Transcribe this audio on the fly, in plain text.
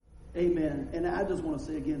Amen. And I just want to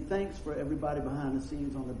say again, thanks for everybody behind the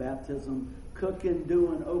scenes on the baptism, cooking,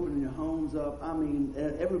 doing, opening your homes up. I mean,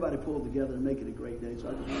 everybody pulled together to make it a great day. So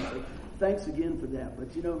I just want to say thanks again for that.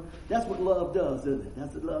 But, you know, that's what love does, isn't it?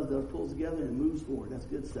 That's what love does, pulls together and moves forward. That's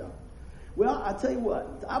good stuff. Well, I tell you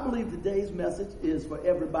what, I believe today's message is for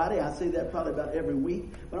everybody. I say that probably about every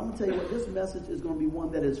week. But I'm going to tell you what, this message is going to be one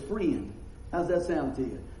that is freeing. How's that sound to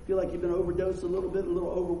you? Feel like you've been overdosed a little bit, a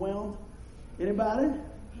little overwhelmed? Anybody?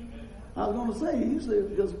 I was going to say, usually,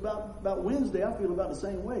 because about Wednesday, I feel about the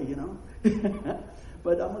same way, you know.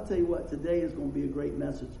 But I'm going to tell you what, today is going to be a great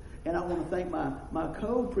message. And I want to thank my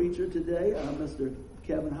co-preacher today, Mr.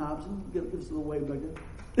 Kevin Hobson. Give us a little wave like that.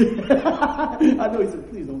 I know he said,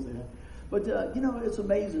 please don't say that. But, you know, it's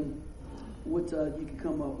amazing what you can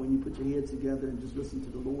come up when you put your heads together and just listen to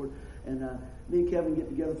the Lord. And me and Kevin get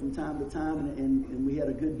together from time to time, and we had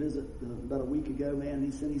a good visit about a week ago, man.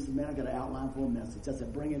 He said, man, I got an outline for a message. I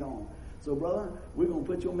said, bring it on. So, brother, we're going to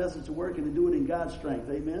put your message to work and to do it in God's strength.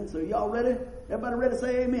 Amen. So, y'all ready? Everybody ready to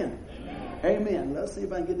say amen? Amen. Amen. Let's see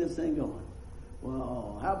if I can get this thing going.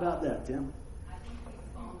 Well, how about that, Tim?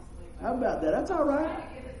 How about that? That's all right.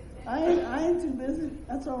 I ain't too busy.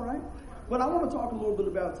 That's all right. But I want to talk a little bit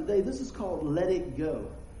about today. This is called Let It Go.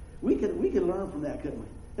 We could learn from that, couldn't we?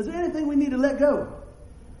 Is there anything we need to let go?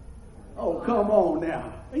 Oh, come on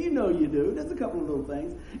now. You know you do. There's a couple of little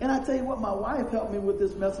things. And I tell you what, my wife helped me with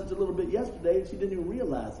this message a little bit yesterday, and she didn't even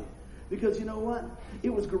realize it. Because you know what? It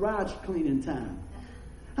was garage cleaning time.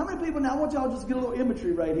 How many people, now I want y'all to just get a little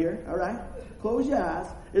imagery right here, all right? Close your eyes.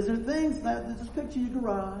 Is there things, that just picture your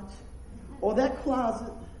garage, or that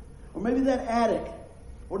closet, or maybe that attic,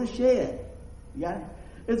 or the shed. You got it?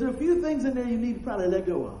 Is there a few things in there you need to probably let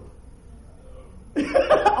go of?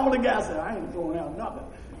 All the guys say, I ain't throwing out nothing.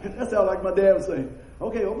 That sounds like my dad was saying,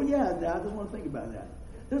 okay, open your eyes now. I just want to think about that.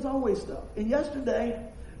 There's always stuff. And yesterday,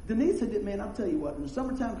 Denise said, man, I'll tell you what, when the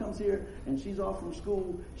summertime comes here and she's off from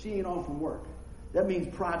school, she ain't off from work. That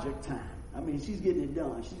means project time. I mean, she's getting it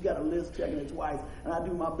done. She's got a list, checking it twice, and I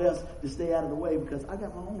do my best to stay out of the way because I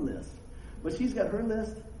got my own list. But she's got her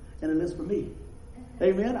list and a list for me.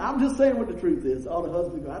 Amen? I'm just saying what the truth is. All the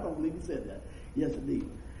husbands go, I don't believe he said that. Yes, indeed.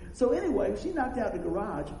 So anyway, she knocked out the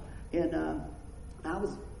garage, and I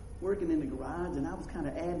was working in the garage, and I was kind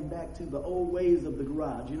of adding back to the old ways of the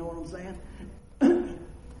garage. You know what I'm saying?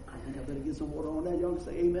 I think I better get some water on that. Y'all can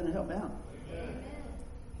say amen and help me out. Amen.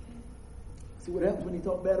 See what happens when you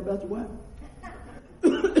talk bad about your wife?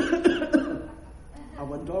 I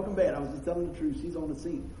wasn't talking bad. I was just telling the truth. She's on the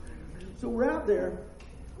scene. So we're out there,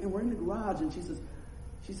 and we're in the garage, and she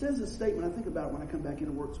says this statement. I think about it when I come back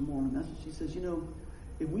into work tomorrow. And she says, you know,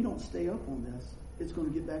 if we don't stay up on this, it's going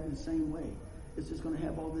to get back in the same way. It's just going to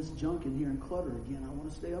have all this junk in here and clutter again. I want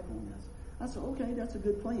to stay up on this. I said, okay, that's a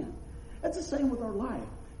good plan. That's the same with our life.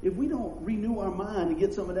 If we don't renew our mind and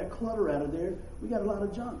get some of that clutter out of there, we got a lot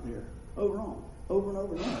of junk there, over and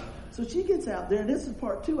over. So she gets out there, and this is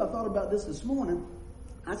part two. I thought about this morning.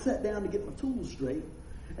 I sat down to get my tools straight,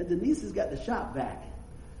 and Denise has got the shop vac.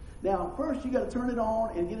 Now, first, you got to turn it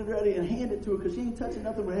on and get it ready and hand it to her because she ain't touching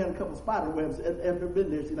nothing. We had a couple spider webs after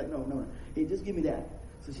been there. She's like, no. Hey, just give me that.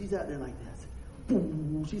 So she's out there like this.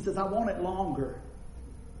 Boom. She says, I want it longer.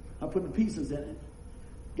 I put the pieces in it.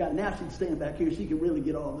 Now she's standing back here. She can really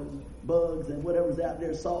get all those bugs and whatever's out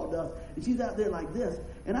there, sawdust. And she's out there like this.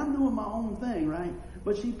 And I'm doing my own thing, right?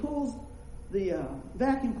 But she pulls the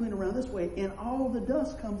vacuum cleaner around this way, and all the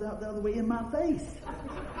dust comes out the other way in my face.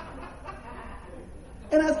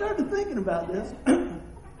 And I started thinking about this,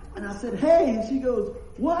 and I said, hey, and she goes,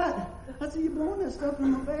 what? I said, you're blowing that stuff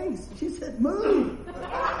in my face. She said, move.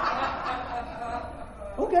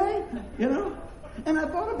 Okay, you know. And I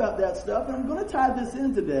thought about that stuff, and I'm going to tie this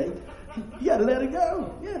in today. You got to let it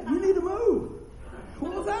go. Yeah, you need to move.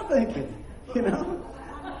 What was I thinking? You know?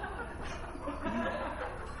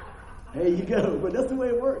 There you go. But that's the way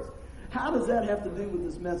it works. How does that have to do with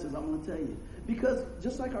this message? I'm going to tell you. Because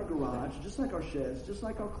just like our garage, just like our sheds, just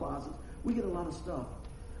like our closets, we get a lot of stuff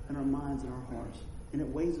in our minds and our hearts, and it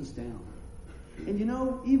weighs us down. And you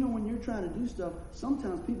know, even when you're trying to do stuff,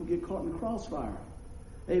 sometimes people get caught in the crossfire.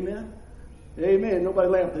 Amen? Amen. Nobody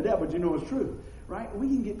laughed at that, but you know it's true. Right? We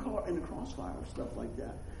can get caught in the crossfire of stuff like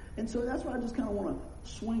that. And so that's why I just kind of want to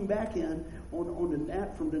swing back in on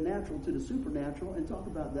from the natural to the supernatural and talk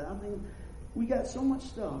about that. I mean, we got so much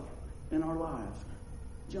stuff in our lives.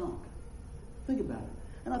 Junk. Think about it.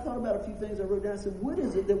 And I thought about a few things I wrote down. I said, what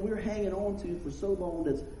is it that we're hanging on to for so long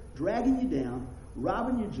that's dragging you down,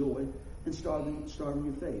 robbing your joy, and starving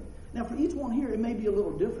your faith? Now, for each one here, it may be a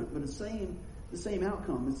little different, but the same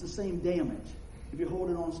outcome. It's the same damage. If you're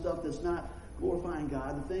holding on stuff that's not glorifying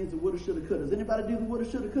God, the things that woulda, shoulda, couldas. Anybody do the woulda,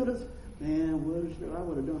 shoulda, couldas? Man, woulda, shoulda, I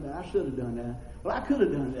would have done that. I should have done that. Well, I could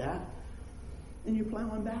have done that. And you're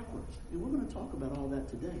plowing backwards. And we're going to talk about all that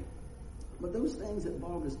today. But those things that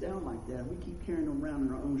bog us down like that, we keep carrying them around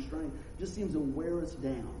in our own strength, just seems to wear us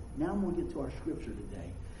down. Now I'm going to get to our scripture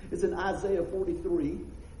today. It's in Isaiah 43.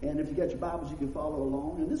 And if you got your Bibles, you can follow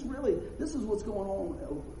along. And this is what's going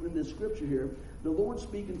on in this scripture here. The Lord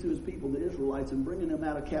speaking to his people, the Israelites, and bringing them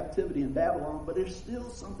out of captivity in Babylon. But there's still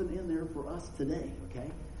something in there for us today, okay?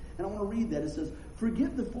 And I want to read that. It says,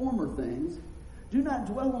 forget the former things. Do not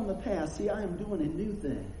dwell on the past. See, I am doing a new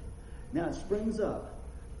thing. Now it springs up.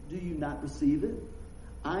 Do you not receive it?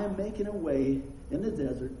 I am making a way in the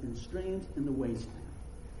desert and streams in the wasteland.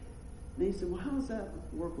 And he said, well, how does that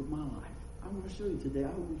work with my life? I want to show you today. I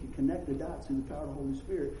hope we can connect the dots through the power of the Holy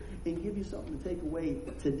Spirit and give you something to take away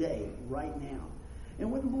today, right now.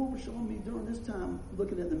 And what the Lord was showing me during this time,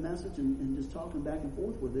 looking at the message and just talking back and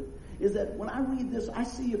forth with it, is that when I read this, I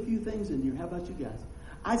see a few things in here. How about you guys?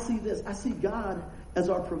 I see this. I see God as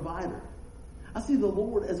our provider. I see the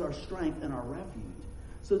Lord as our strength and our refuge.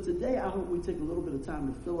 So today, I hope we take a little bit of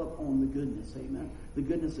time to fill up on the goodness, amen? The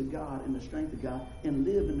goodness of God and the strength of God, and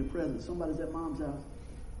live in the presence. Somebody's at mom's house.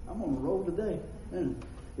 I'm on the road today. And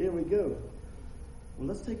here we go. Well,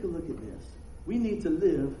 let's take a look at this. We need to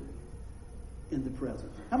live in the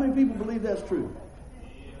present. How many people believe that's true?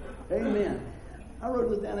 Amen. I wrote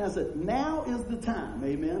this down and I said, now is the time.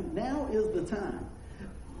 Amen. Now is the time.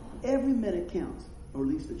 Every minute counts, or at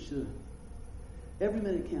least it should. Every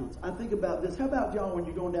minute counts. I think about this. How about y'all when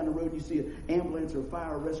you're going down the road and you see an ambulance or a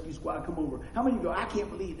fire or rescue squad come over? How many of you go, I can't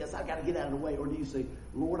believe this. I got to get out of the way. Or do you say,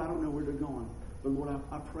 Lord, I don't know where they're going. But Lord,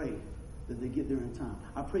 I pray that they get there in time.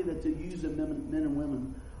 I pray that they use the men and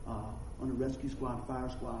women on the rescue squad, fire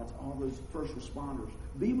squads, all those first responders.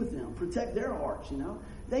 Be with them. Protect their hearts, you know.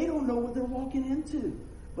 They don't know what they're walking into.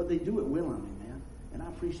 But they do it willingly, man. And I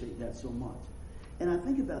appreciate that so much. And I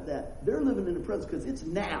think about that. They're living in the present because it's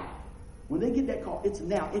now. When they get that call, it's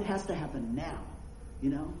now. It has to happen now, you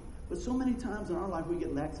know. But so many times in our life we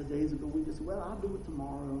get lackadaisical. We just say, well, I'll do it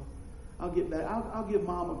tomorrow. I'll get back. I'll give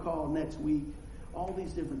mom a call next week. All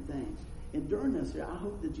these different things. And during this, I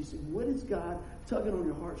hope that you see, what is God tugging on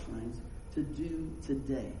your heartstrings to do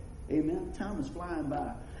today? Amen. Time is flying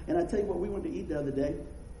by. And I tell you what, we went to eat the other day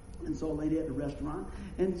and saw a lady at the restaurant.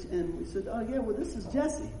 And we said, oh, yeah, well, this is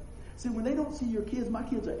Jesse. See, when they don't see your kids, my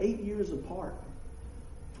kids are 8 years apart.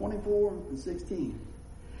 24 and 16.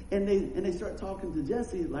 And they start talking to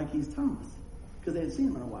Jesse like he's Thomas. Because they hadn't seen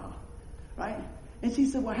him in a while. Right? And she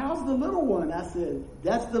said, well, how's the little one? I said,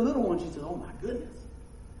 that's the little one. She said, oh, my goodness.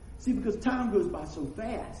 See, because time goes by so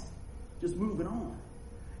fast, just moving on.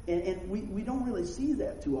 And we don't really see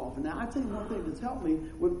that too often. Now, I tell you one thing that's helped me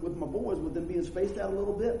with my boys, with them being spaced out a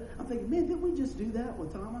little bit. I'm thinking, man, didn't we just do that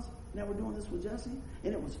with Thomas? Now we're doing this with Jesse?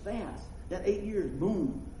 And it was fast. That 8 years,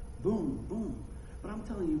 boom, boom, boom. But I'm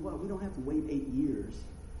telling you what, we don't have to wait 8 years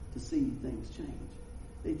to see things change.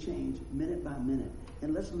 They change minute by minute.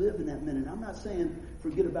 And let's live in that minute. I'm not saying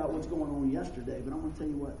forget about what's going on yesterday, but I'm going to tell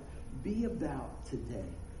you what, be about today.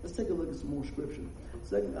 Let's take a look at some more scripture.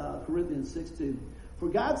 2 Corinthians 6:2. For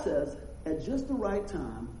God says, at just the right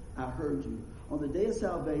time, I heard you. On the day of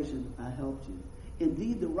salvation, I helped you.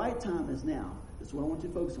 Indeed, the right time is now. That's what I want you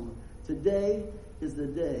to focus on. Today is the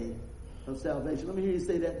day of salvation. Let me hear you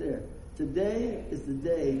say that there. Today is the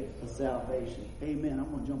day of salvation. Amen. I'm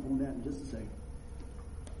going to jump on that in just a second.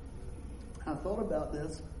 I thought about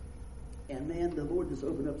this, and man, the Lord just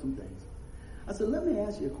opened up some things. I said, let me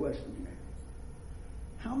ask you a question here.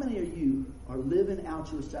 How many of you are living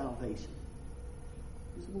out your salvation?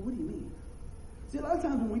 You said, well, what do you mean? See, a lot of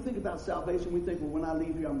times when we think about salvation, we think, well, when I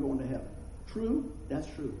leave here, I'm going to heaven. True? That's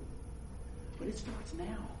true. But it starts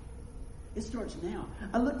now. It starts now.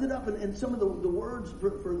 I looked it up, and some of the words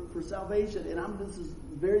for salvation, and this is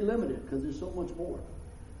very limited because there's so much more.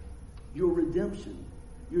 Your redemption,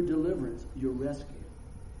 your deliverance, your rescue.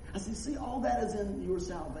 I see, all that is in your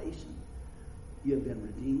salvation. You have been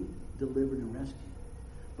redeemed, delivered, and rescued.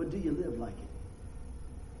 But do you live like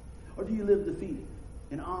it? Or do you live defeated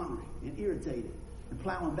and ornery and irritated and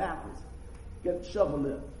plowing backwards? Get shovel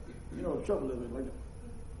lip. You know what shovel lip is like that.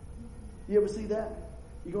 You ever see that?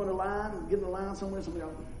 You go in a line, get in a line somewhere, somebody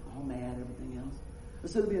else all mad, everything else.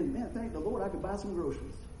 Instead of being, man, thank the Lord, I could buy some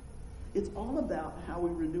groceries. It's all about how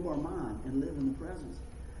we renew our mind and live in the presence.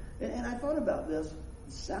 And I thought about this,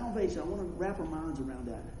 salvation. I want to wrap our minds around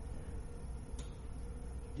that.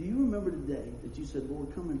 Do you remember the day that you said,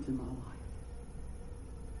 Lord, come into my life?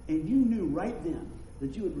 And you knew right then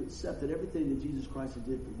that you had accepted everything that Jesus Christ had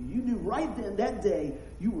did for you. You knew right then, that day,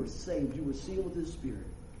 you were saved. You were sealed with His Spirit.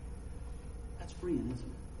 That's freeing,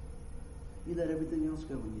 isn't it? You let everything else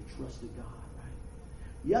go and you trusted God,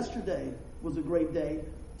 right? Yesterday was a great day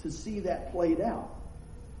to see that played out,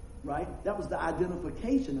 right? That was the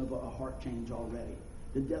identification of a heart change already.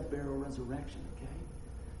 The death, burial, resurrection, okay?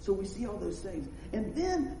 So we see all those things. And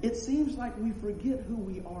then it seems like we forget who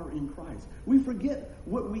we are in Christ. We forget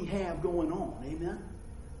what we have going on, amen?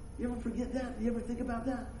 You ever forget that? You ever think about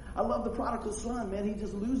that? I love the prodigal son, man. He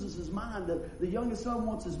just loses his mind. The youngest son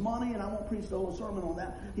wants his money, and I won't preach the whole sermon on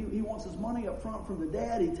that. He wants his money up front from the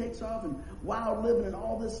dad. He takes off and wild living and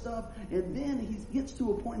all this stuff. And then he gets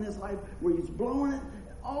to a point in his life where he's blowing it.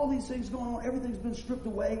 All these things going on. Everything's been stripped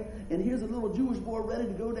away. And here's a little Jewish boy ready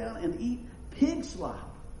to go down and eat pig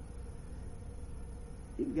slop.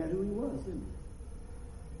 He forgot who he was, didn't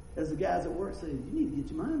he? As the guys at work say, you need to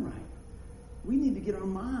get your mind right. We need to get our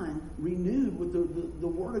mind renewed with the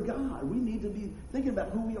Word of God. We need to be thinking about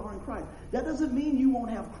who we are in Christ. That doesn't mean you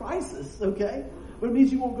won't have crisis, okay? But it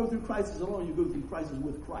means you won't go through crisis alone. You go through crisis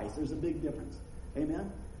with Christ. There's a big difference.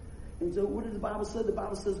 Amen? And so what does the Bible say? The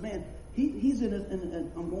Bible says, man, he's in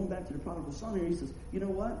I'm going back to the prodigal son here. He says, you know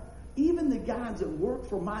what? Even the guys that work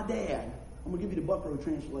for my dad, I'm going to give you the Buckrow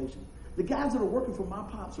translation. The guys that are working for my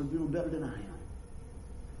pops are doing better than I am.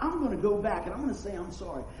 I'm going to go back and I'm going to say I'm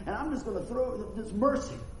sorry. And I'm just going to throw this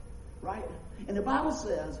mercy, right? And the Bible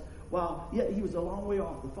says, well, yet he was a long way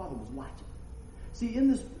off. The Father was watching. See, in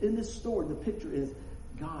this story, the picture is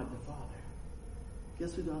God the Father.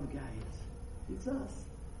 Guess who the other guy is? It's us,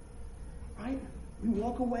 right? We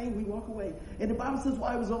walk away. And the Bible says,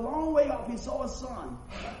 while he was a long way off, he saw his son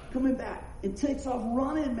coming back and takes off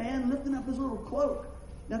running, man, lifting up his little cloak.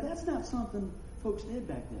 Now, that's not something folks did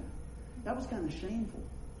back then. That was kind of shameful.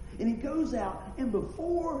 And he goes out, and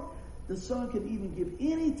before the son could even give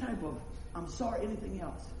any type of, I'm sorry, anything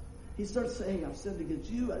else, he starts saying, hey, I've sinned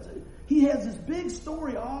against you. He has this big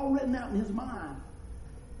story all written out in his mind.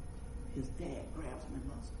 His dad grabs him and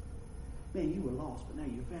loves him. Man, you were lost, but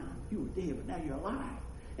now you're found. You were dead, but now you're alive.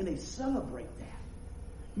 And they celebrate that.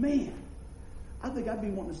 Man, I think I'd be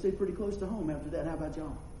wanting to stay pretty close to home after that. How about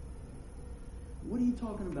y'all? What are you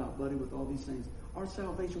talking about, buddy, with all these things? Our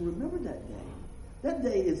salvation, remember that day. That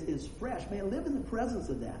day is fresh, man. Live in the presence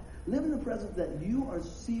of that. Live in the presence that you are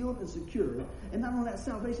sealed and secure. And not only that,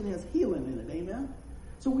 salvation has healing in it. Amen?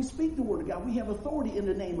 So we speak the word of God. We have authority in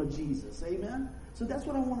the name of Jesus. Amen? So that's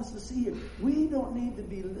what I want us to see here. We don't need to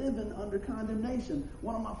be living under condemnation.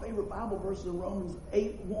 One of my favorite Bible verses in Romans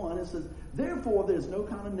 8:1, it says, therefore there's no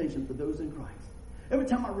condemnation for those in Christ. Every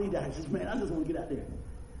time I read that, I just want to get out there.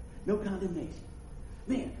 No condemnation.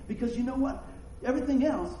 Man, because you know what? Everything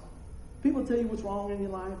else, people tell you what's wrong in your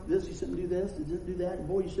life. This, you shouldn't do this. You didn't do that. And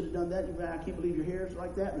boy, you should have done that. I can't believe your hair is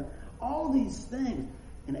like that. And all these things.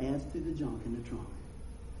 And adds to the junk in the trunk.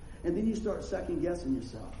 And then you start second guessing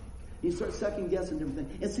yourself. You start second guessing everything.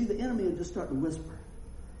 And see, the enemy will just start to whisper.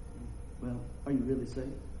 Well, are you really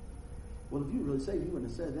saved? Well, if you were really saved, you wouldn't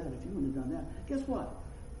have said that. If you wouldn't have done that. Guess what?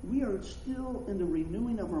 We are still in the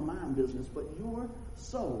renewing of our mind business, but your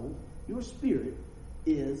soul, your spirit,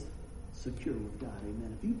 is secure with God.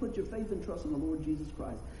 Amen. If you put your faith and trust in the Lord Jesus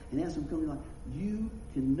Christ and ask him to come in your life, you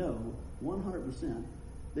can know 100%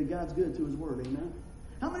 that God's good to his word. Amen.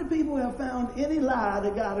 How many people have found any lie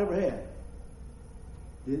that God ever had?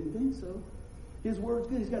 Didn't think so. His word's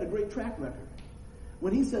good. He's got a great track record.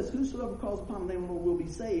 When he says, whosoever calls upon the name of the Lord will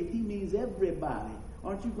be saved, he means everybody.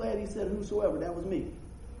 Aren't you glad he said whosoever? That was me.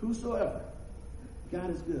 Whosoever. God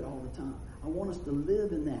is good all the time. I want us to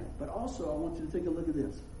live in that. But also, I want you to take a look at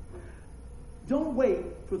this. Don't wait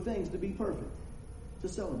for things to be perfect to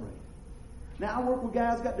celebrate. Now, I work with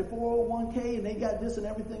guys got their 401k and they got this and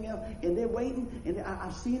everything else, and they're waiting. And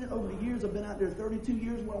I've seen it over the years. I've been out there 32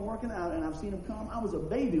 years when I'm working out, and I've seen them come. I was a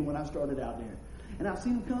baby when I started out there. And I've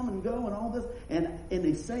seen them come and go and all this, and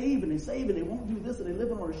they save and they save and they won't do this and they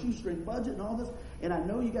live on a shoestring budget and all this. And I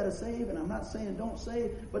know you got to save, and I'm not saying don't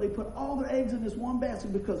save, but they put all their eggs in this one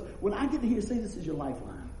basket because when I get to here, say this is your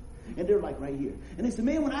lifeline. And they're like right here. And they say,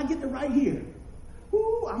 man, when I get to right here,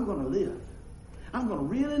 whoo, I'm going to live. I'm going to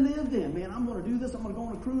really live then, man. I'm going to do this. I'm going to go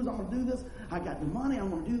on a cruise. I'm going to do this. I got the money.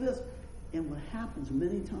 I'm going to do this. And what happens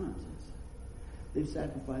many times is they've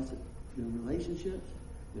sacrificed their relationships,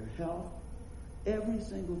 their health, every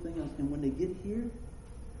single thing else. And when they get here,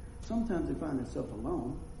 sometimes they find themselves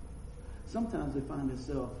alone. Sometimes they find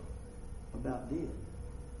themselves about dead.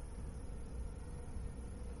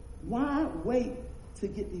 Why wait to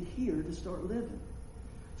get to here to start living?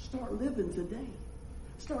 Start living today.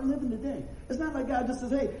 Start living today. It's not like God just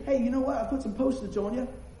says, hey, you know what? I put some postage on you,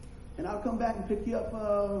 and I'll come back and pick you up,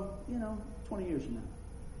 20 years from now.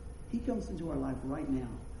 He comes into our life right now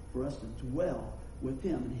for us to dwell with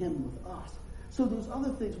him and him with us. So those other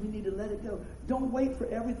things, we need to let it go. Don't wait for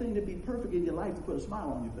everything to be perfect in your life to put a smile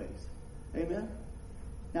on your face. Amen?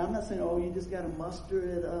 Now, I'm not saying, oh, you just got to muster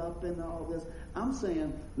it up and all this. I'm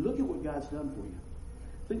saying, look at what God's done for you.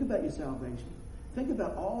 Think about your salvation. Think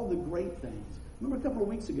about all the great things. Remember a couple of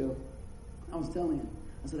weeks ago, I was telling you,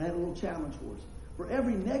 I said I had a little challenge for us. For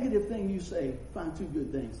every negative thing you say, find 2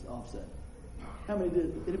 good things to offset. How many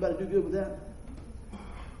did? Anybody do good with that?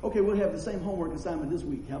 Okay, we'll have the same homework assignment this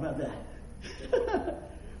week. How about that?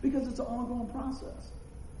 Because it's an ongoing process.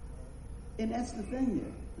 And that's the thing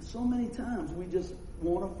there. So many times we just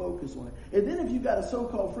want to focus on it. And then if you've got a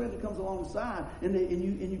so-called friend that comes alongside and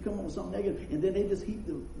you come up with something negative, and then they just heap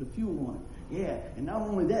the fuel on it. Yeah, and not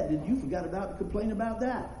only that, did you forgot about to complain about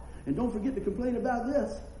that. And don't forget to complain about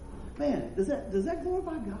this. Man, does that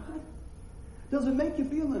glorify God? Does it make you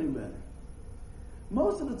feel any better?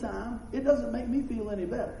 Most of the time, it doesn't make me feel any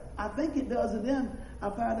better. I think it does, and then I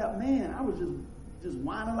find out, man, I was just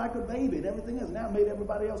whining like a baby and everything else. Now it made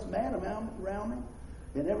everybody else mad around me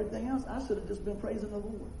and everything else. I should have just been praising the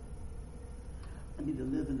Lord. I need to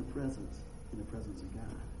live in the presence of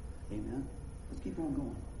God. Amen? Let's keep on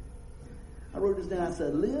going. I wrote this down. I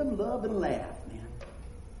said, live, love, and laugh, man.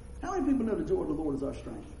 How many people know the joy of the Lord is our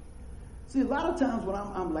strength? See, a lot of times when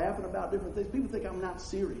I'm laughing about different things, people think I'm not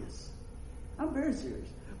serious. I'm very serious.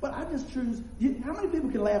 But I just choose. How many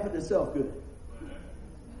people can laugh at themselves good?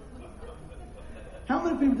 How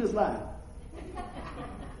many people just laugh?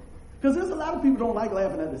 Because there's a lot of people who don't like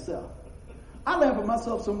laughing at themselves. I laugh at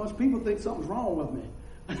myself so much, people think something's wrong with me.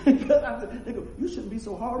 They go, you shouldn't be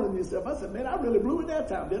so hard on yourself. I said, man, I really blew it that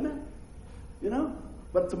time, didn't I? You know?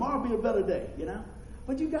 But tomorrow will be a better day, you know?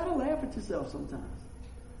 But you got to laugh at yourself sometimes.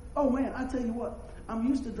 Oh, man, I tell you what. I'm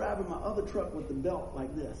used to driving my other truck with the belt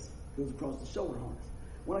like this. Goes across the shoulder harness.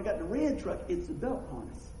 When I got the red truck, it's the belt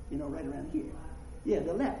harness, you know, right around here. Yeah,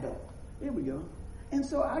 the lap belt. There we go. And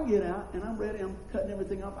so I get out, and I'm ready. I'm cutting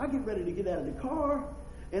everything off. I get ready to get out of the car,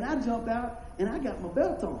 and I jump out, and I got my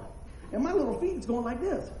belt on. And my little feet is going like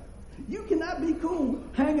this. You cannot be cool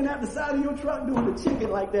hanging out the side of your truck doing the chicken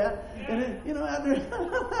like that. And then, you know, out there,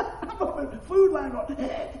 I'm on the food line going,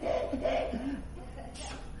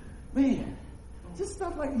 man, just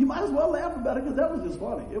stuff like, you might as well laugh about it because that was just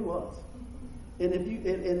funny. It was. And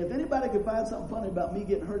if anybody could find something funny about me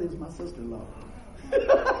getting hurt, it's my sister-in-law.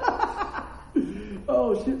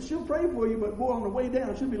 Oh, she'll pray for you, but boy, on the way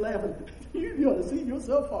down, she'll be laughing. You ought to see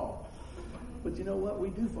yourself fall. But you know what? We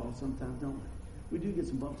do fall sometimes, don't we? We do get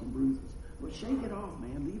some bumps and bruises. But shake it off,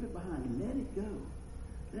 man. Leave it behind and let it go.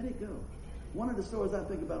 Let it go. One of the stories I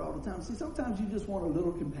think about all the time. See, sometimes you just want a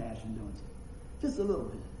little compassion, don't you? Just a little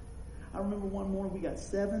bit. I remember one morning we got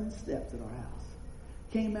 7 steps at our house.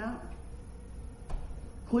 Came out,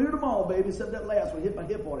 cleared them all, baby, except that last one. Hit my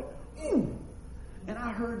hip on it. And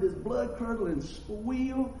I heard this blood-curdling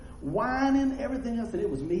squeal, whining, everything else, and it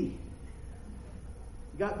was me.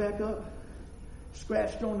 Got back up,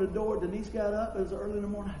 scratched on the door. Denise got up. It was early in the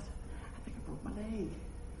morning. I said, I think I broke my leg.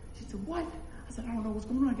 She said, what? I said, I don't know what's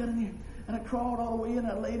going on. I got in here. And I crawled all the way in.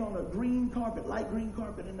 I laid on a green carpet, light green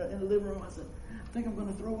carpet in the living room. I said, I think I'm going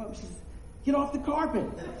to throw up. She said, get off the carpet.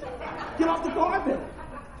 Get off the carpet.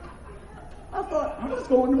 I thought, I'm just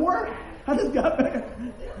going to work. I just got back.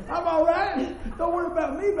 I'm all right. Don't worry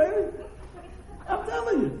about me, baby. I'm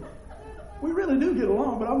telling you. We really do get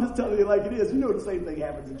along, but I'm just telling you like it is. You know the same thing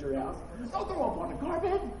happens at your house. Don't throw up on the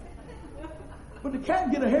carpet. But the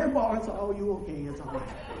cat get a hairball and say, oh, you okay? It's all right.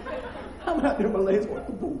 I'm out there, my legs going,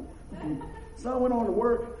 boom, boom. So I went on to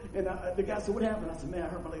work, and the guy said, what happened? I said, man, I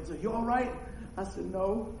hurt my leg. He said, you all right? I said,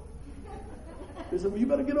 no. He said, well, you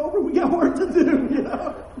better get over it. We got work to do, you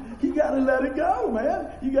know. You got to let it go,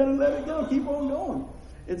 man. You got to let it go. Keep on going.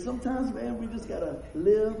 And sometimes, man, we just got to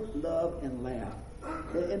live, love, and laugh.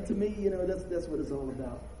 And to me, you know, that's what it's all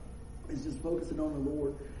about. It's just focusing on the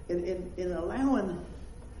Lord and allowing,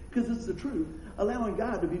 because it's the truth, allowing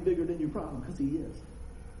God to be bigger than your problem, because He is.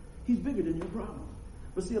 He's bigger than your problem.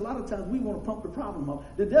 But see, a lot of times we want to pump the problem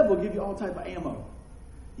up. The devil will give you all type of ammo.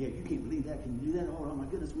 Yeah, you can't believe that. Can you do that? Oh my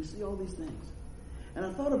goodness, we see all these things. And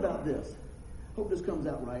I thought about this. Hope this comes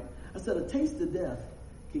out right. I said, a taste of death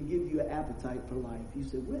can give you an appetite for life. You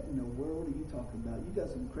said, what in the world are you talking about? You got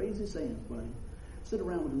some crazy sayings, buddy. Sit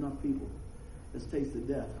around with enough people that's tasted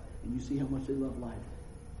death, and you see how much they love life.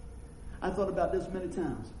 I thought about this many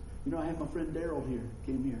times. You know, I had my friend Daryl here,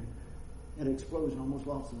 came here, had an explosion, almost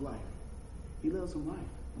lost his life. He lives some life.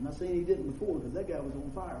 I'm not saying he didn't before, because that guy was on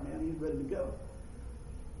fire, man. He was ready to go.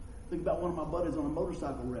 Think about one of my buddies on a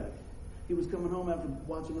motorcycle wreck. He was coming home after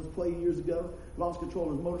watching us play years ago, lost control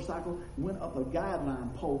of his motorcycle, went up a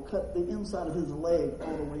guideline pole, cut the inside of his leg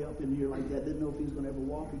all the way up in here like that. Didn't know if he was going to ever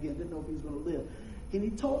walk again, didn't know if he was going to live. And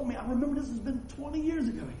he told me, I remember this has been 20 years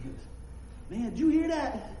ago. He goes, man, did you hear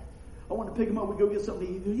that? I wanted to pick him up. We'd go get something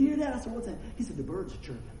to eat. Did you hear that? I said, what's that? He said, the birds are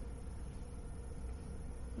chirping.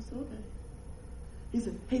 I said, okay. He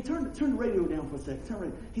said, hey, turn the radio down for a second. Turn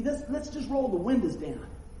the radio. Let's just roll the windows down.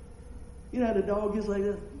 You know how the dog gets like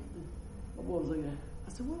this? My boy was like that.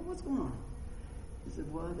 I said, what's going on? He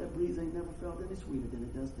said, well, that breeze ain't never felt any sweeter than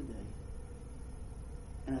it does today.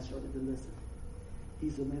 And I started to listen. He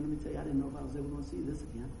said, man, let me tell you, I didn't know if I was ever going to see this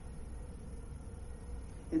again.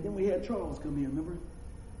 And then we had Charles come here, remember?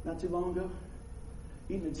 Not too long ago.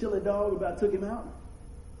 Eating a chili dog, about took him out.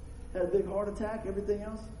 Had a big heart attack, everything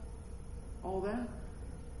else. All that.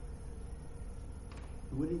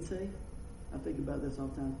 And what did he say? I think about this all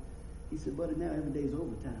the time. He said, buddy, now every day's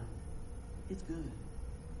overtime. It's good.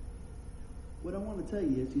 What I want to tell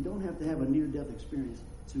you is you don't have to have a near-death experience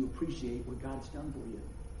to appreciate what God's done for you.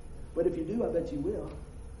 But if you do, I bet you will.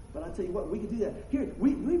 But I tell you what, we can do that. Here,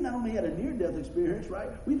 we've not only had a near-death experience, right?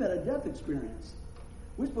 We've had a death experience.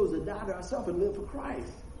 We're supposed to die to ourselves and live for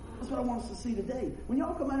Christ. That's what I want us to see today. When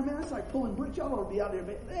y'all come out here, man, it's like pulling bricks. Y'all ought to be out there,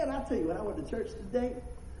 man. I tell you what, I went to church today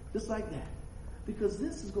just like that. Because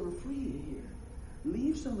this is going to free you here.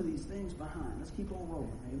 Leave some of these things behind. Let's keep on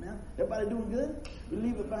rolling. Amen. Everybody doing good? We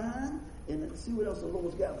leave it behind and let's see what else the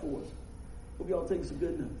Lord's got for us. Hope y'all take some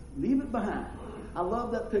good notes. Leave it behind. I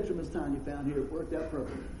love that picture Miss Tanya found here. It worked out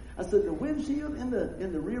perfect. I said the windshield in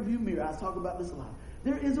the rear view mirror. I talk about this a lot.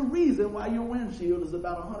 There is a reason why your windshield is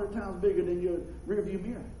about 100 times bigger than your rear view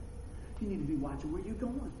mirror. You need to be watching where you're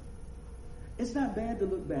going. It's not bad to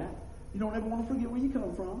look back. You don't ever want to forget where you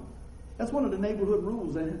come from. That's one of the neighborhood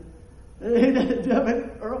rules, ain't it?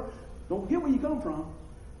 Earl, don't forget where you come from,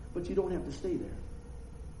 but you don't have to stay there.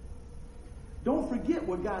 Don't forget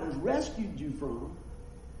what God has rescued you from,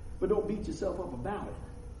 but don't beat yourself up about it.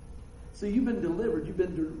 So you've been delivered, you've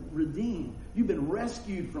been redeemed, you've been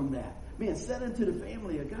rescued from that. Man, set into the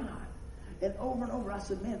family of God. And over, I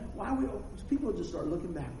said, man, why we people just start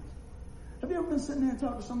looking backwards. Have you ever been sitting there and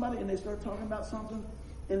talking to somebody and they start talking about something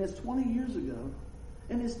and it's 20 years ago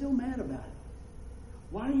and they're still mad about it?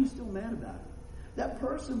 Why are you still mad about it? That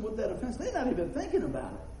person with that offense, they're not even thinking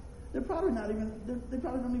about it. They probably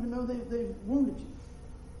don't even know they've wounded you.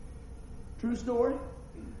 True story.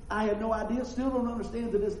 I had no idea, still don't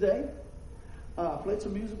understand to this day. Played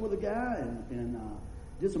some music with a guy and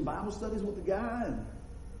did some Bible studies with the guy and,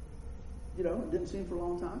 didn't see him for a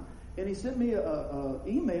long time. And he sent me a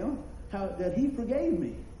email that he forgave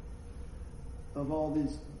me of all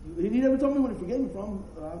this. He never told me what he forgave me from.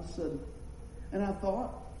 I said, and I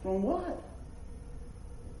thought, from what?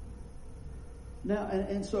 Now,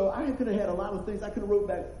 and so I could have had a lot of things. I could have wrote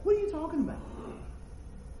back, what are you talking about?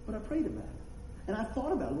 But I prayed about it. And I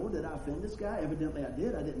thought about, Lord, did I offend this guy? Evidently I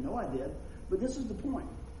did. I didn't know I did. But this is the point.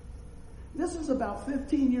 This is about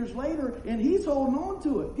 15 years later, and he's holding on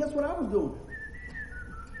to it. Guess what I was doing?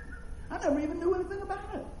 I never even knew anything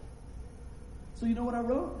about it. So you know what I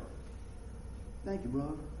wrote? Thank you,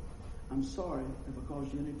 brother. I'm sorry if I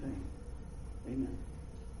caused you any pain. Amen.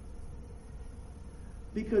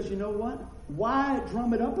 Because you know what? Why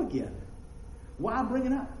drum it up again? Why bring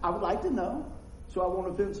it up? I would like to know, so I won't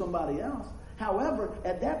offend somebody else. However,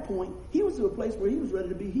 at that point, he was to a place where he was ready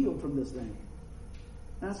to be healed from this thing.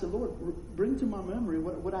 And I said, Lord, bring to my memory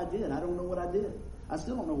what I did. I don't know what I did. I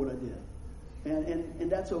still don't know what I did.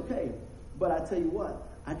 And that's okay. But I tell you what,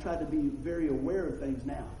 I try to be very aware of things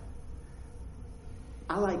now.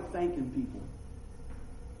 I like thanking people.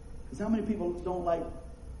 Because how many people don't like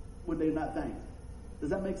when they're not thanked? Does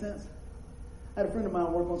that make sense? I had a friend of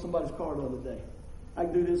mine work on somebody's car the other day. I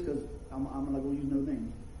can do this because I'm not going to use no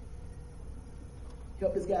names.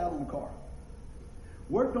 Helped this guy out on the car.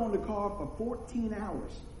 Worked on the car for 14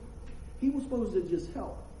 hours. He was supposed to just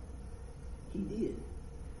help. He did.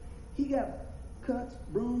 He got cuts,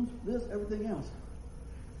 bruises, this, everything else.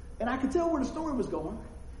 And I could tell where the story was going.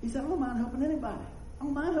 He said, I don't mind helping anybody. I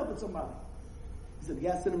don't mind helping somebody. He said, the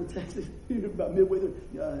guy sent him a text about midway through.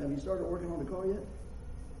 Have you started working on the car yet?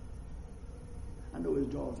 I know his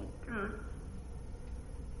jaw was like,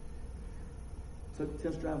 took a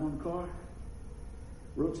test drive on the car.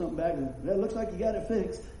 Wrote something back and that looks like you got it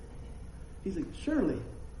fixed. He said, surely.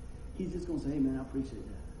 He's just going to say, hey man, I appreciate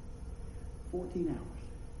that. 14 hours.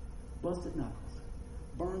 Busted knuckles.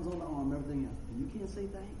 Burns on the arm, everything else. And you can't say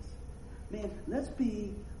thanks. Man, let's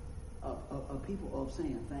be a people of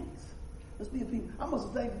saying thanks. Let's be a people. I must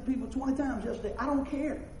have thanked people 20 times yesterday. I don't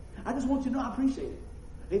care. I just want you to know I appreciate it.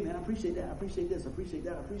 Hey, man, I appreciate that. I appreciate this. I appreciate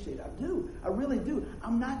that. I appreciate that. I do. I really do.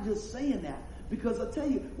 I'm not just saying that. Because I tell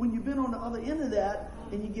you, when you've been on the other end of that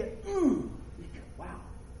and you get, wow.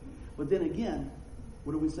 But then again,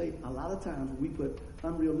 what do we say? A lot of times we put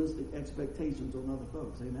unrealistic expectations on other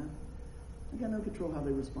folks. Amen? I got no control how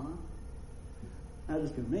they respond. I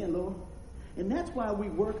just go, man, Lord. And that's why we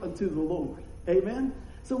work unto the Lord. Amen?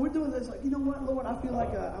 So we're doing this like, you know what, Lord, I feel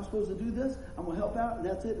like I'm supposed to do this. I'm going to help out, and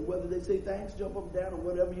that's it. And whether they say thanks, jump up and down, or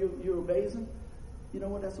whatever, you're amazing. You know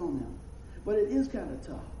what? That's on them. But it is kind of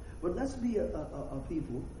tough. But let's be a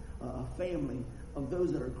people, a family of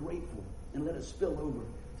those that are grateful, and let it spill over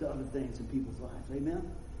to other things in people's lives. Amen?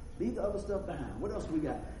 Leave the other stuff behind. What else we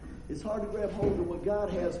got? It's hard to grab hold of what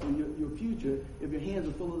God has for your future if your hands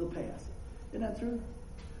are full of the past. Isn't that true?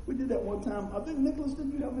 We did that one time. I think, Nicholas,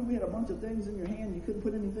 didn't you help me? We had a bunch of things in your hand. You couldn't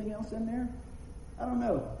put anything else in there? I don't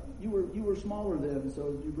know. You were smaller then,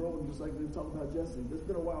 so you're growing just like we were talking about Jesse. It's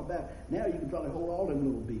been a while back. Now you can probably hold all them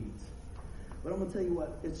little beads. But I'm going to tell you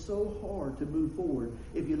what, it's so hard to move forward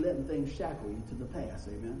if you're letting things shackle you to the past.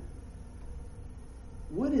 Amen?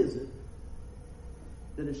 What is it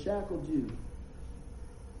that has shackled you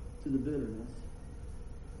to the bitterness,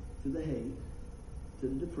 to the hate, to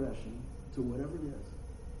the depression, to whatever it is?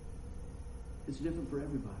 It's different for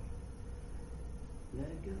everybody. Let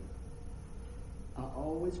it go. I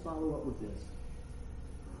always follow up with this.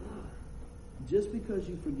 Just because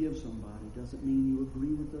you forgive somebody doesn't mean you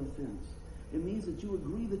agree with the offense. It means that you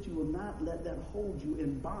agree that you will not let that hold you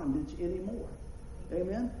in bondage anymore.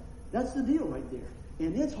 Amen? That's the deal right there.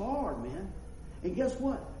 And it's hard, man. And guess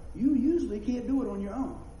what? You usually can't do it on your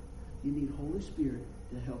own. You need Holy Spirit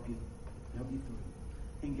to help you through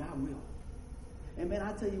it. And God will. And man,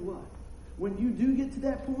 I tell you what, when you do get to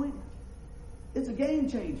that point, it's a game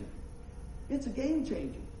changer. It's a game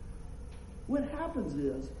changer. What happens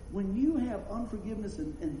is, when you have unforgiveness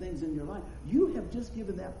and things in your life, you have just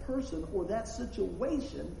given that person or that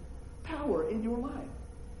situation power in your life.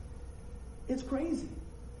 It's crazy.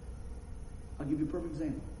 I'll give you a perfect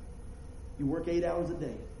example. You work 8 hours a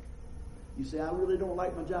day. You say, I really don't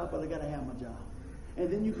like my job, but I got to have my job.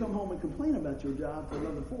 And then you come home and complain about your job for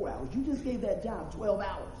another 4 hours. You just gave that job 12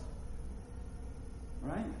 hours.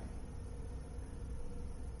 Right?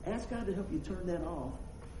 Ask God to help you turn that off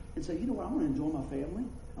and say, you know what, I'm going to enjoy my family.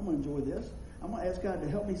 I'm going to enjoy this. I'm going to ask God to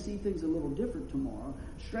help me see things a little different tomorrow.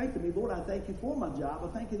 Strengthen me. Lord, I thank you for my job.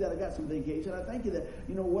 I thank you that I got some vacation. I thank you that,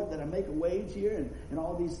 you know what, that I make a wage here and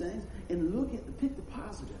all these things. And pick the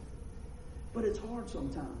positive. But it's hard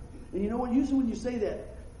sometimes. And you know what, usually when you say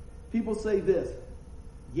that, people say this,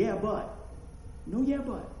 yeah, but. No, yeah,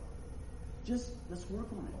 but. Just let's work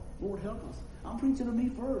on it. Lord, help us. I'm preaching to me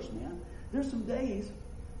first, man. There's some days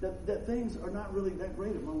that things are not really that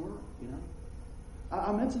great at my work, you know.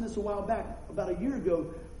 I mentioned this a while back. About a year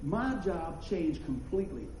ago, my job changed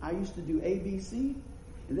completely. I used to do A, B, C,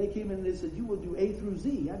 and they came in and they said, you will do A through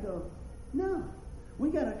Z. I go, no, we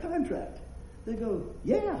got a contract. They go,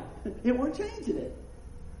 yeah, and we're changing it.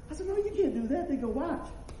 I said, no, you can't do that. They go, watch.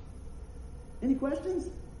 Any questions?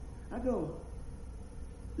 I go,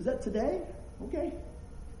 is that today? Okay.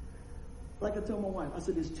 Like I told my wife, I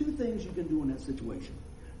said, there's two things you can do in that situation.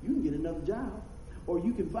 You can get another job, or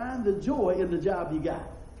you can find the joy in the job you got.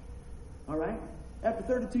 All right? After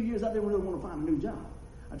 32 years, I didn't really want to find a new job.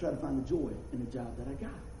 I tried to find the joy in the job that I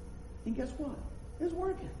got. And guess what? It's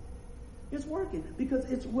working. It's working because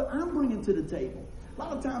it's what I'm bringing to the table. A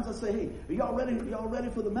lot of times I say, hey, are y'all ready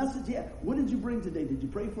for the message? Yeah. What did you bring today? Did you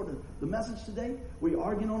pray for the message today? Were you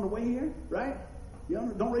arguing on the way here? Right?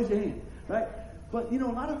 Don't raise your hand. Right? But, you know,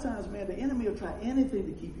 a lot of times, man, the enemy will try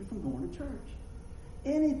anything to keep you from going to church.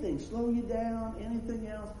 Anything, slow you down, anything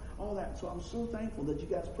else, all that. So I'm so thankful that you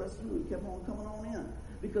guys pressed through and kept on coming on in,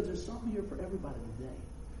 because there's something here for everybody today.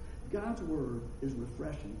 God's word is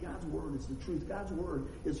refreshing. God's word is the truth. God's word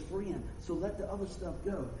is freeing. So let the other stuff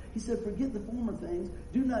go. He said, forget the former things.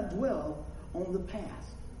 Do not dwell on the past.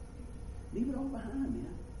 Leave it all behind,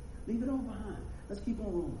 man. Leave it all behind. Let's keep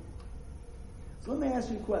on rolling. So let me ask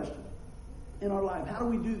you a question. In our life, how do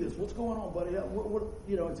we do this? What's going on, buddy?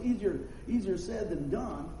 You know, it's easier said than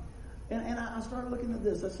done. And I started looking at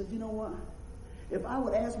this. I said, you know what? If I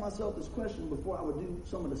would ask myself this question before I would do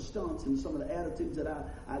some of the stunts and some of the attitudes that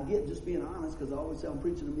I get, just being honest, because I always say I'm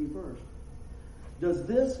preaching to me first. Does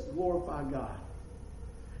this glorify God?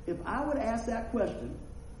 If I would ask that question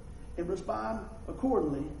and respond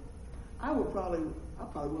accordingly, I probably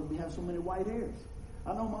wouldn't have so many white hairs.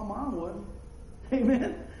 I know my mom wouldn't.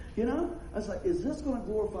 Amen. You know? I was like, is this going to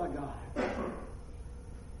glorify God?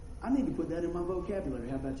 I need to put that in my vocabulary.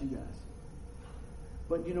 How about you guys?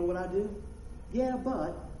 But you know what I do? Yeah,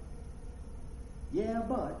 but Yeah,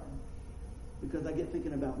 but, because I get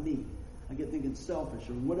thinking about me. I get thinking selfish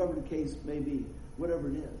or whatever the case may be, whatever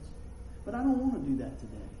it is. But I don't want to do that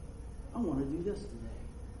today. I want to do this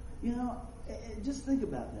today. Just think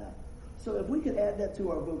about that. So if we could add that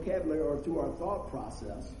to our vocabulary or to our thought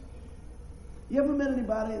process. You ever met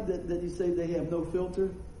anybody that you say they have no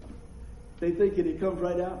filter? They think it comes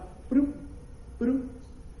right out.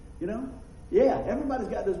 Yeah, everybody's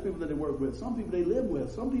got those people that they work with. Some people they live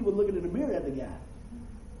with. Some people looking in the mirror at the guy.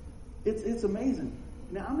 It's amazing.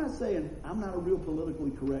 Now, I'm not saying I'm not a real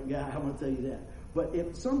politically correct guy. I'm going to tell you that. But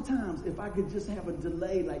if I could just have a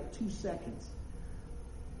delay like 2 seconds,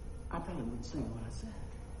 I probably wouldn't say what I said.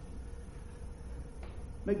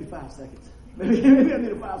 Maybe 5 seconds. Maybe I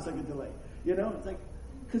need a 5-second delay. It's like,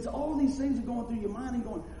 because all these things are going through your mind and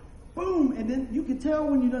going, boom, and then you can tell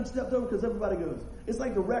when you done stepped over because everybody goes. It's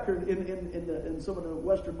like the record in some of the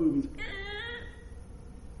Western movies.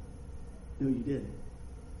 No, you didn't.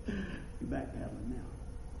 You're backpedaling now.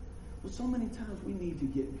 But so many times we need to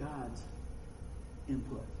get God's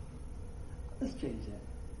input. Let's change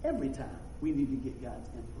that. Every time we need to get God's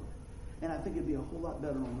input. And I think it'd be a whole lot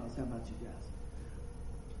better on us. How about you guys?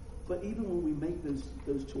 But even when we make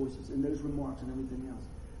those choices and those remarks and everything else,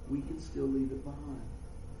 we can still leave it behind.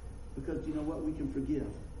 Because you know what? We can forgive.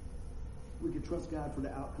 We can trust God for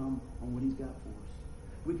the outcome on what He's got for us.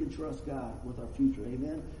 We can trust God with our future.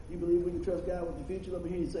 Amen? You believe we can trust God with the future? Let me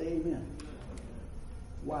hear you say amen.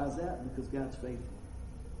 Why is that? Because God's faithful.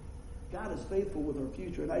 God is faithful with our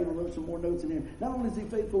future. And I even wrote some more notes in here. Not only is He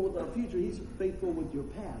faithful with our future, He's faithful with your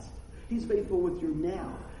past. He's faithful with your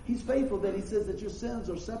now. He's faithful that He says that your sins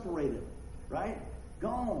are separated. Right?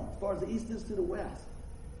 Gone. As far as the east is to the west.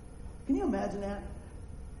 Can you imagine that?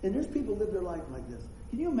 And there's people live their life like this.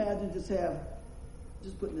 Can you imagine just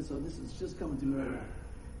putting this on? This is just coming to me right now.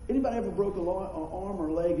 Anybody ever broke an arm or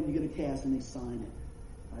a leg and you get a cast and they sign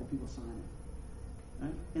it? Right? People sign it.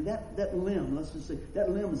 Right? And that limb, let's just say, that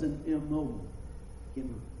limb is immobile. Can't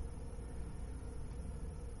move.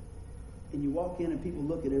 And you walk in and people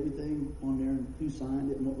look at everything on there and who signed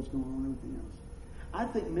it and what was going on and everything else.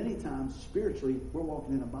 I think many times, spiritually, we're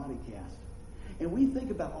walking in a body cast. And we think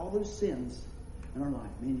about all those sins in our life.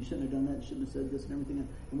 Man, you shouldn't have done that. You shouldn't have said this and everything else.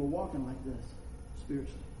 And we're walking like this,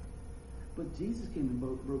 spiritually. But Jesus came and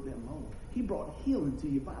broke that mold. He brought healing to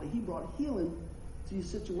your body. He brought healing to your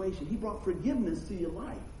situation. He brought forgiveness to your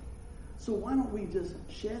life. So why don't we just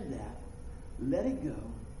shed that, let it go,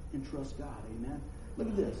 and trust God? Amen? Look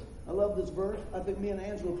at this. I love this verse. I think me and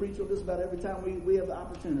Angela preach on this about every time we have the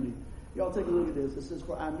opportunity. Y'all take a look at this. It says,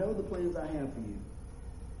 "For I know the plans I have for you,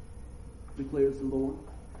 declares the Lord.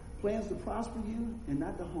 Plans to prosper you and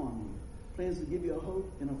not to harm you. Plans to give you a hope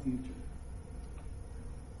and a future."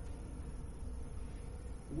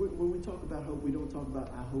 When we talk about hope, we don't talk about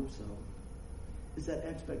 "I hope so." It's that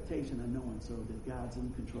expectation of knowing so that God's in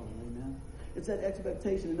control. Amen? It's that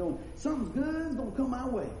expectation of knowing something's good is going to come my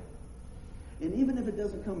way. And even if it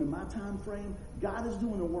doesn't come in my time frame, God is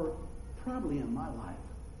doing the work probably in my life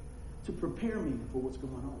to prepare me for what's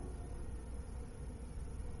going on.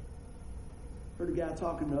 Heard a guy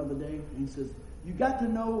talking the other day, and he says, you got to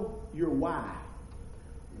know your why.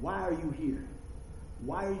 Why are you here?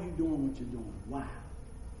 Why are you doing what you're doing? Why?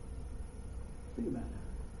 Think about that.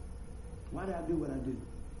 Why do I do what I do?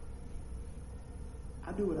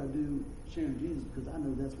 I do what I do sharing Jesus because I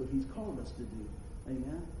know that's what He's called us to do.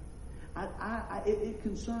 Amen? It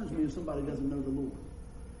concerns me if somebody doesn't know the Lord.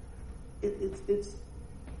 It's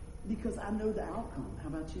because I know the outcome. How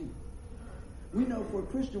about you? We know for a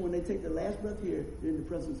Christian, when they take their last breath here, they're in the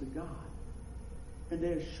presence of God. And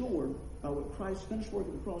they're assured by what Christ's finished work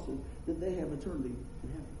at the cross is that they have eternity in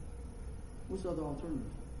heaven. What's the other alternative?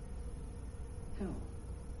 Hell.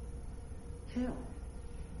 Hell.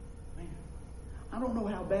 Man. I don't know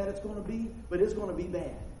how bad it's going to be, but it's going to be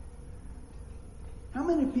bad. How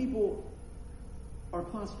many people are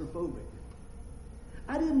claustrophobic?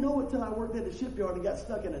 I didn't know it till I worked at the shipyard and got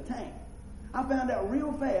stuck in a tank. I found out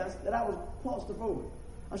real fast that I was claustrophobic.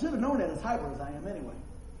 I should have known that as hyper as I am anyway.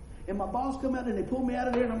 And my boss come out and they pulled me out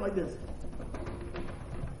of there and I'm like this.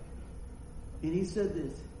 And he said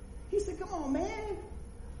this. He said, come on, man.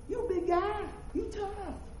 You a big guy. You tough.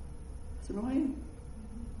 I said, no, I ain't.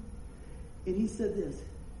 And he said this.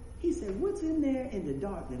 He said, what's in there in the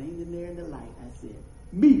dark that ain't in there in the light? I said,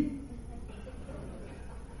 me.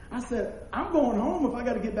 I said, I'm going home if I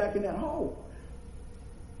got to get back in that hole.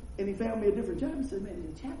 And he found me a different job. He said,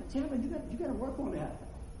 man, Chapman, you got to work on that.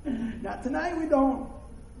 Not tonight, we don't.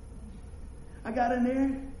 I got in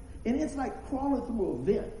there, and it's like crawling through a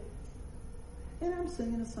vent. And I'm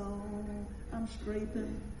singing a song. I'm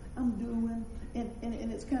scraping. I'm doing,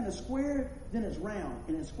 and it's kind of square, then it's round,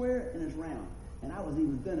 and it's square, and it's round. And I was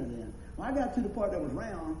even thinner then. When I got to the part that was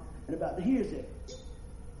round, and about to here, said,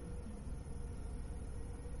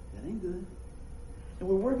 that ain't good. And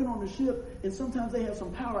we're working on the ship, and sometimes they have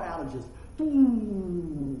some power outages.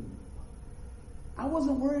 Boom. I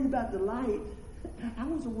wasn't worried about the light. I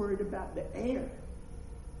wasn't worried about the air.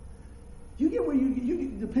 You get where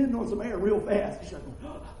you depend on some air real fast.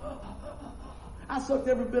 I sucked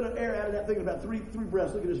every bit of air out of that thing in about three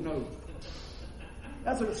breaths. Look at his nose.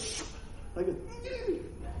 That's like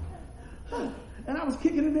and I was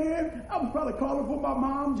kicking in the air. I was probably calling for my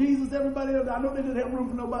mom, Jesus, everybody else. I know they didn't have room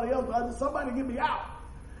for nobody else, but I said, somebody get me out.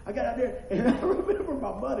 I got out there, and I remember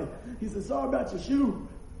my buddy. He said, sorry about your shoe.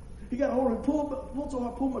 He got a hold and pulled so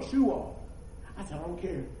I pulled my shoe off. I said, I don't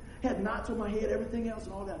care. Had knots on my head, everything else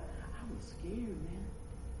and all that. I was scared, man.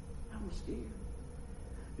 I was scared.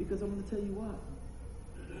 Because I'm going to tell you what.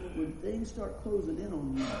 When things start closing in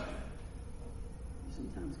on you, you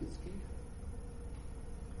sometimes get scared.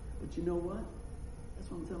 But you know what? That's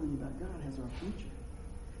what I'm telling you about. God has our future.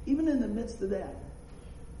 Even in the midst of that,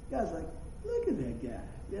 God's like, look at that guy.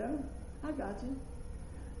 Yeah, I got you.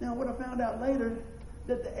 Now, what I found out later,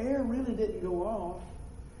 that the air really didn't go off.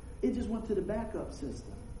 It just went to the backup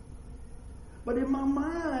system. But in my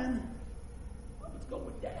mind, I was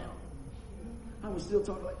going down. I was still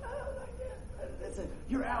talking like that. They said,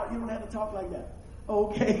 you're out. You don't have to talk like that.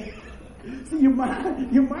 Okay. See, your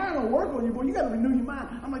mind will work on you, boy. You got to renew your mind.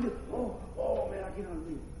 I'm like, oh man, I cannot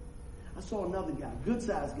read. I saw another guy,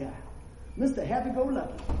 good-sized guy, Mr.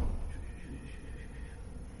 Happy-Go-Lucky.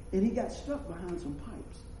 And he got stuck behind some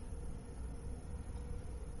pipes.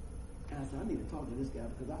 And I said, I need to talk to this guy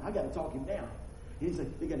because I got to talk him down. And he's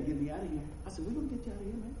like, they got to get me out of here. I said, we're going to get you out of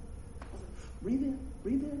here, man. I was like, breathe in,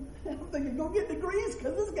 breathe in. I'm thinking, go get degrees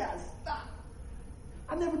because this guy's stuck.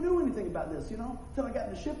 I never knew anything about this, until I got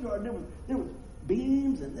in the shipyard. There was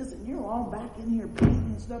beams and this, and you're all back in here painting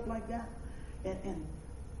and stuff like that. And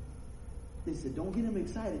they said, don't get him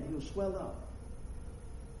excited. He'll swell up.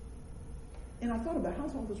 And I thought about,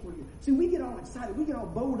 how's all this working? See, we get all excited. We get all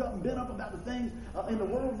bowed up and bent up about the things in the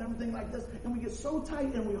world and everything like this. And we get so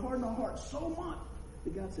tight and we harden our hearts so much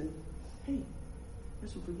that God said, hey,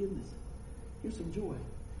 here's some forgiveness. Here's some joy.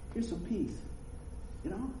 Here's some peace.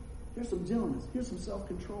 Here's some gentleness. Here's some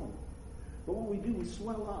self-control. But what we do, we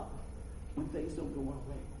swell up when things don't go our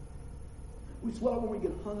way. We swell up when we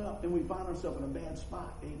get hung up and we find ourselves in a bad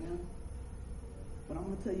spot. Amen? But I'm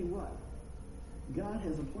going to tell you what. God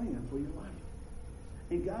has a plan for your life.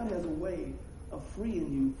 And God has a way of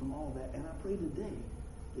freeing you from all that. And I pray today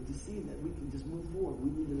that you see that we can just move forward.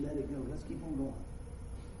 We need to let it go. Let's keep on going.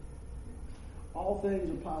 All things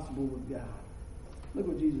are possible with God. Look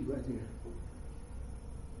what Jesus right here.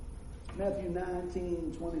 Matthew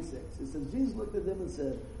 19:26. It says, Jesus looked at them and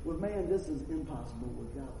said, with man, this is impossible.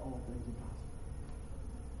 With God, all things are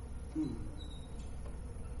possible.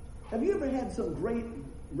 Have you ever had some great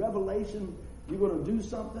revelation? You're going to do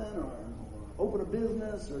something or open a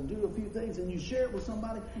business or do a few things and you share it with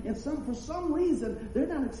somebody and for some reason they're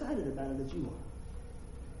not excited about it that you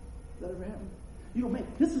are. That ever happen? You go, man,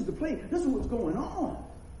 this is the plan. This is what's going on.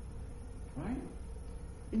 Right?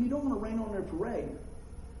 And you don't want to rain on their parade.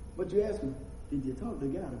 But you ask them, did you talk to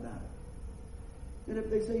God about it? And if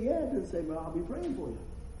they say yeah, then say, well, I'll be praying for you.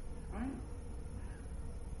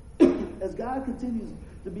 Right? As God continues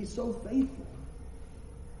to be so faithful,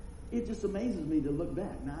 it just amazes me to look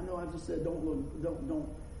back. Now, I know I just said don't look,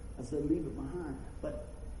 I said leave it behind. But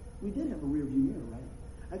we did have a rear view mirror, right?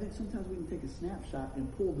 I think sometimes we can take a snapshot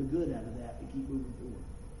and pull the good out of that and keep moving forward.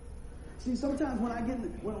 See, sometimes when I get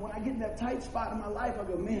in that tight spot in my life, I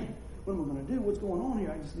go, man, what am I going to do? What's going on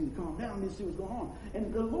here? I just need to calm down. I need to see what's going on.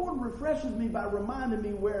 And the Lord refreshes me by reminding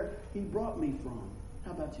me where He brought me from.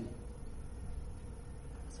 How about you?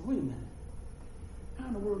 So wait a minute. How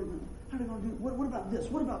in the world are they going to do? What about this?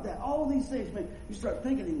 What about that? All these things, man. You start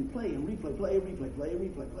thinking and you play and replay, play, replay, play,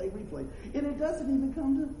 replay, play, replay. And it doesn't even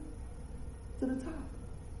come to the top.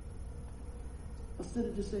 Instead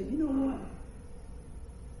of just saying, you know what?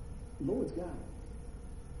 The Lord's got it.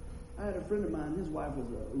 I had a friend of mine, his wife was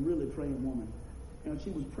a really praying woman. And she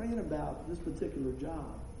was praying about this particular job.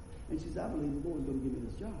 And she said, I believe the Lord's going to give me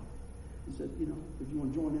this job. He said, if you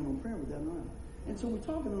want to join in on prayer with that, all right. And so we're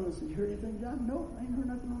talking on this. You heard anything, John? No, I ain't heard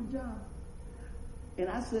nothing on the job. And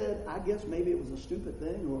I said, I guess maybe it was a stupid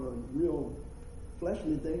thing or a real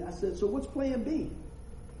fleshly thing. I said, so what's plan B?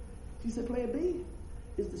 She said, plan B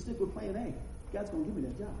is to stick with plan A. God's going to give me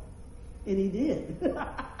that job. And He did.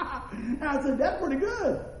 And I said, that's pretty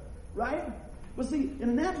good, right? But see,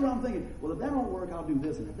 in the natural, I'm thinking, well, if that don't work, I'll do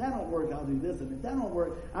this. And if that don't work, I'll do this. And if that don't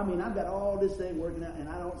work, I mean, I've got all this thing working out, and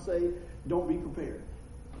I don't say, don't be prepared.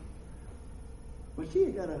 But she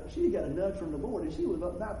had got a nudge from the Lord, and she was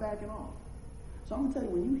about backing off. So I'm going to tell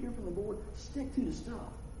you, when you hear from the Lord, stick to the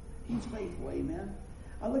stuff. He's faithful, amen.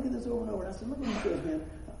 I look at this over and over, and I said, look what he says, man.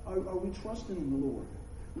 Are we trusting in the Lord?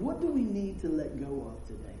 What do we need to let go of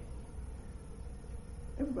today?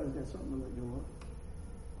 Everybody's got something to let go of.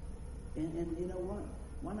 And you know what?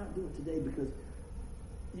 Why not do it today? Because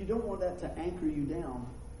you don't want that to anchor you down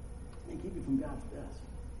and keep you from God's best.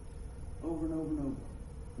 Over and over and over.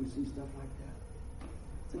 We see stuff like that.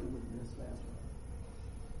 Take a look at this fast one.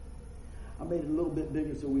 I made it a little bit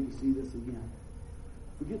bigger so we can see this again.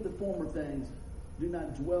 Forget the former things. Do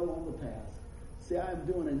not dwell on the past. See, I am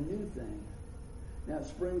doing a new thing. Now it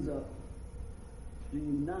springs up. Do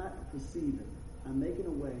you not perceive it? I'm making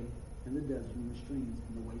a way in the desert and the streams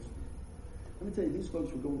and the wasteland. Let me tell you, these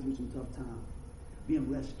folks were going through some tough times, being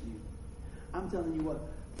rescued. I'm telling you what,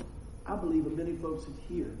 I believe that many folks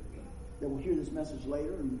here that will hear this message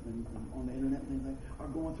later and on the internet and everything are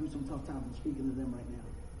going through some tough times. I'm speaking to them right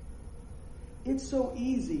now. It's so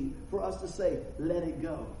easy for us to say, let it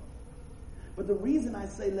go. But the reason I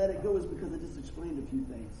say let it go is because I just explained a few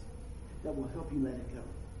things that will help you let it go.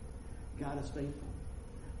 God is faithful.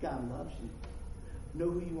 God loves you.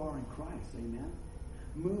 Know who you are in Christ. Amen.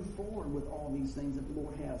 Move forward with all these things that the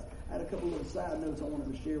Lord has. I had a couple of side notes I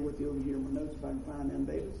wanted to share with you over here in my notes if I can find them,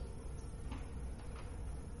 babies.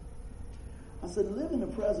 I said, live in the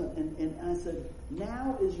present, and I said,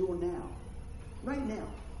 now is your now. Right now.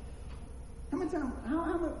 How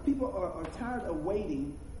many people are tired of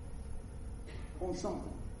waiting on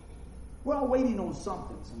something? We're all waiting on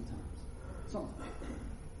something sometimes. Something.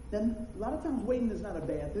 Then a lot of times waiting is not a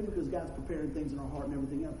bad thing because God's preparing things in our heart and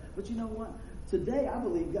everything else. But you know what? Today I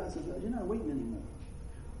believe God says, you're not waiting anymore.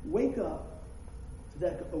 Wake up to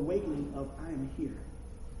that awakening of I am here.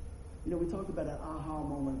 You know, we talked about that aha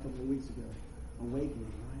moment a couple of weeks ago.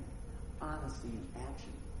 Awakening, right? Honesty and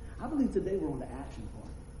action. I believe today we're on the action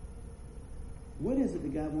part. What is it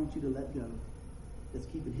that God wants you to let go that's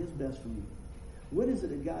keeping his best from you? What is it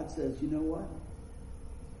that God says, you know what?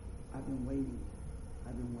 I've been waiting.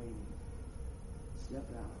 I've been waiting. Step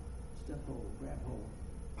out. Step hold. Grab hold.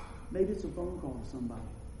 Maybe it's a phone call to somebody.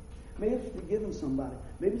 Maybe it's forgiving somebody.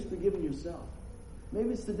 Maybe it's forgiving yourself. Maybe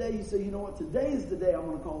it's today you say, you know what? Today is the day I'm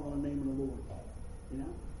going to call on the name of the Lord. You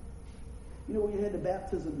know? You know, we had the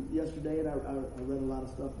baptism yesterday, and I read a lot of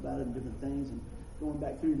stuff about it and different things, and going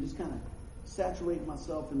back through and just kind of saturating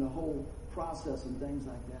myself in the whole process and things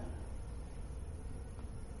like that.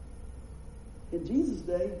 In Jesus'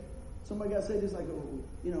 day, somebody got to say this like,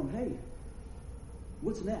 you know, hey,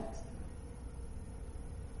 what's next?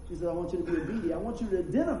 She said, I want you to be obedient. I want you to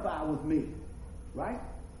identify with me. Right?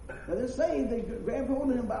 Now they're saved. They grab hold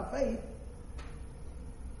of him by faith.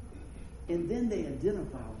 And then they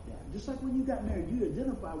identify with that. Just like when you got married, you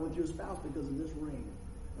identify with your spouse because of this ring.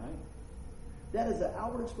 Right? That is an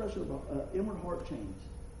outward expression of an inward heart change.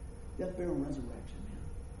 Death, burial, and resurrection,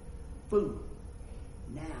 man. Food.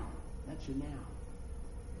 Now. That's your now.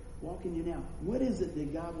 Walk in your now. What is it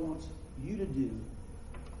that God wants you to do?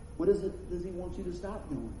 What is it does he want you to stop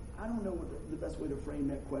doing? I don't know what the best way to frame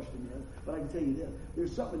that question is, but I can tell you this.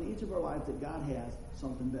 There's something in each of our lives that God has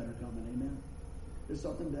something better coming. Amen? There's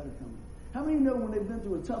something better coming. How many know when they've been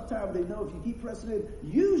through a tough time, they know if you keep pressing in,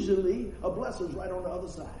 usually a blessing's right on the other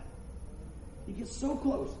side. You get so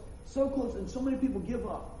close, and so many people give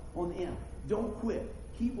up on the end. Don't quit.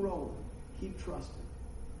 Keep rolling. Keep trusting.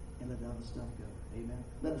 And let the other stuff go. Amen?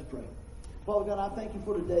 Let us pray. Father God, I thank you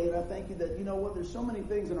for today, and I thank you that, you know what, there's so many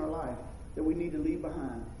things in our life that we need to leave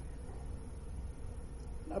behind.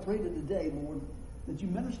 And I pray that today, Lord, that you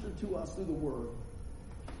minister to us through the Word.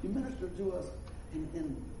 You minister to us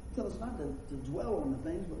and tell us not to dwell on the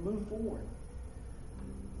things, but move forward.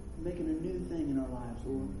 Making a new thing in our lives,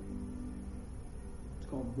 Lord. It's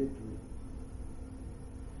called victory.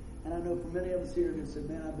 And I know for many of us here that said,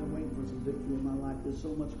 man, I've been waiting for some victory in my life. There's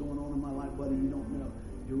so much going on in my life, buddy, you don't know.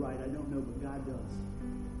 You're right, I don't know, but God does.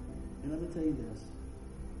 And let me tell you this.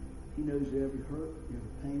 He knows your every hurt, your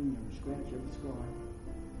every pain, your every scratch, every scar,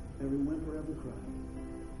 every whimper, every cry.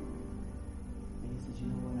 And he says,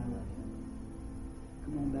 you know what, I love you.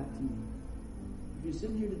 Come on back to me. If you're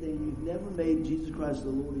sitting here today and you've never made Jesus Christ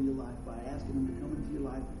the Lord of your life by asking him to come into your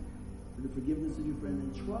life for the forgiveness of your friend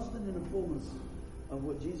and trusting in the fullness of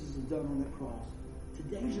what Jesus has done on that cross.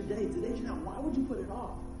 Today's your day. Today's your now. Why would you put it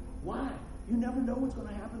off? Why? You never know what's going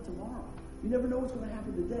to happen tomorrow. You never know what's going to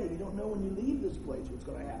happen today. You don't know when you leave this place what's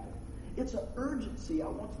going to happen. It's an urgency. I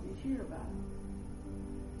want you to hear about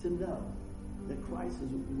it. To know that Christ is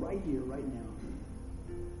right here, right now,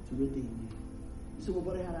 to redeem you. You say, well,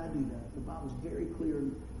 buddy, how do I do that? The Bible's very clear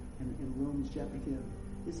in Romans chapter 10.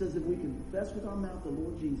 It says that we can confess with our mouth the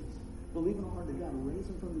Lord Jesus, believe in our heart that God raised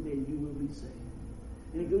him from the dead, you will be saved.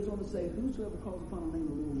 And it goes on to say, whosoever calls upon the name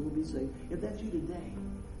of the Lord will be saved. If that's you today,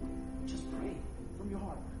 just pray from your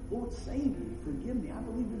heart. Lord, save me, forgive me. I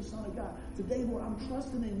believe you're the Son of God. Today, Lord, I'm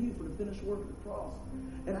trusting in you for the finished work of the cross.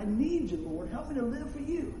 And I need you, Lord. Help me to live for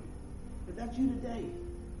you. If that's you today,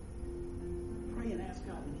 pray and ask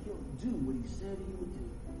God that he'll do what he said he would do.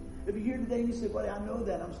 If you're here today and you say, buddy, I know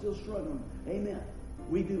that. I'm still struggling. Amen.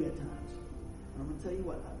 We do at times. And I'm going to tell you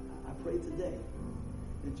what. I pray today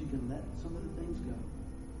that you can let some of the things go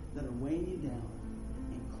that are weighing you down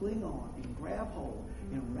and cling on and grab hold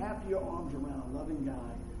and wrap your arms around a loving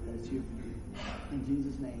God that is here for you. In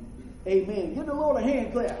Jesus' name, amen. Give the Lord a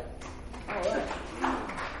hand clap. All right.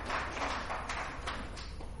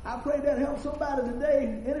 I pray that helps somebody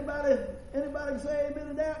today. Anybody say amen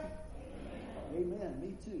to that? Amen.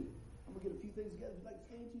 Me too. I'm going to get a few things together. If you'd like to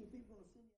stand to your feet.